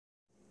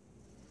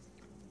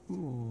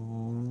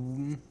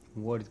Ooh,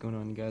 what is going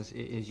on, you guys?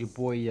 It is your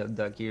boy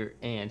Duck here,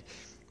 and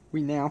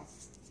now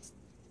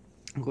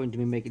I'm going to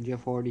be making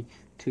Jeff Hardy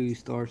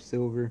 2-star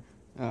silver,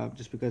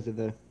 just because of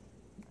the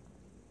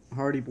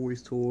Hardy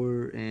Boys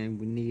tour, and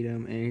we need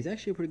him, and he's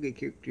actually a pretty good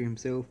character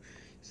himself,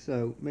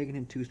 so making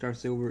him 2-star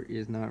silver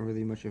is not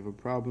really much of a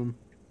problem.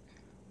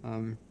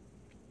 Um,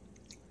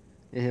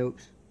 it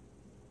helps,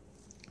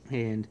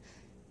 and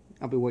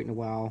I'll be waiting a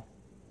while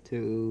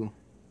to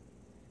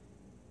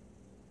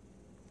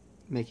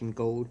make him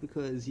gold,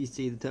 because you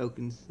see the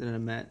tokens that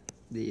I'm at,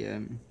 the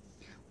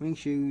wing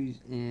shoes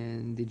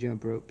and the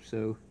jump rope,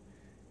 so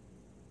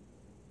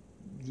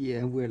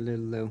yeah, we're a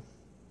little low,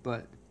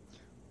 but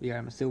we got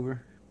him a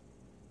silver,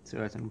 so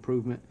that's an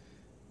improvement.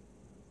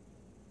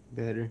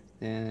 Better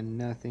than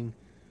nothing.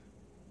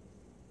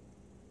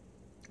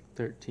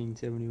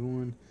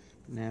 1371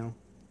 now.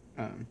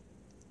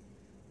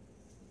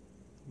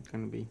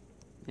 Gonna be,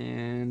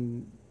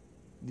 and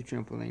the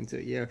trampoline. So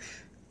yeah,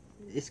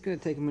 it's gonna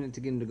take a minute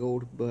to get into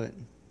gold, but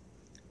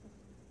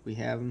we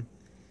have him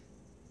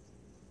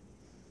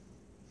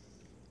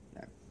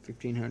at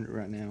 1500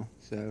 right now,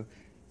 so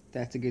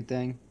that's a good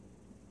thing.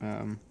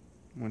 1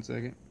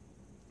 second.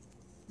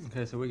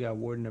 Okay, so we got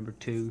award number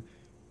 2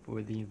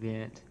 for the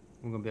event.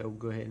 We're gonna be able to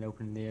go ahead and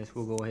open this.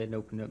 We'll go ahead and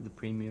open up the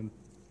premium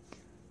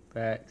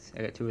packs.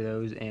 I got 2 of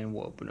those, and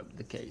we'll open up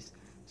the case.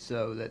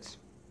 So let's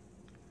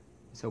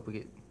hope we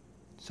get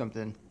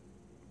something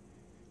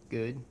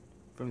good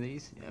from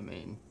these. I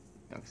mean,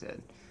 like I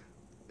said,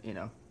 you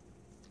know,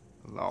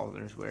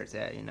 Lawler's where it's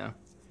at.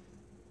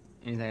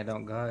 Anything I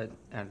don't got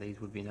out of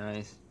these would be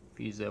nice.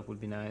 Fuse up would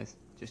be nice.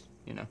 Just,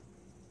 and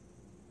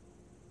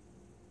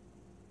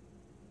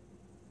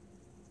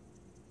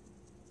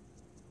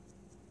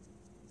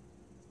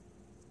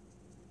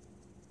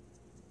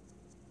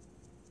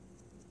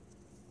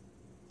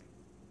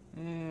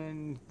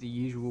the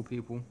usual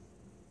people,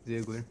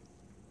 Ziggler.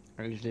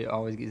 I usually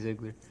always get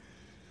Ziggler.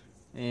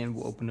 And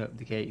we'll open up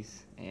the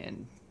case,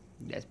 and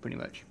that's pretty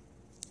much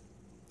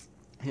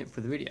it for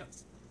the video.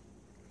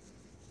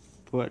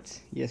 But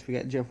yes, we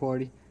got Jeff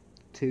Hardy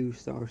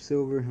 2-star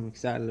silver. I'm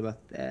excited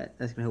about that.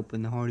 That's gonna help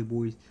in the Hardy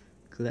Boys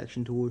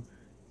collection tour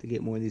to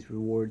get more of these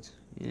rewards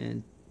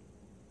and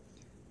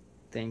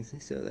things,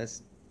 so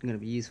that's gonna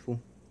be useful.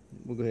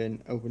 We'll go ahead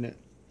and open it.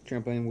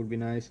 Trampoline would be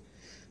nice.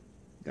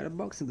 Got a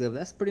boxing glove.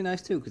 That's pretty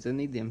nice too, because I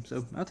need them,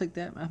 so I'll take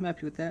that. I'm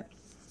happy with that.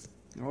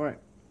 Alright,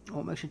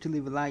 well, make sure to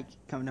leave a like,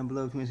 comment down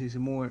below if you want to see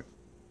some more,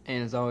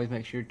 and as always,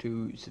 make sure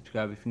to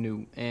subscribe if you're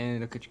new,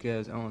 and I'll catch you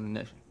guys on the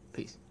next one.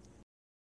 Peace.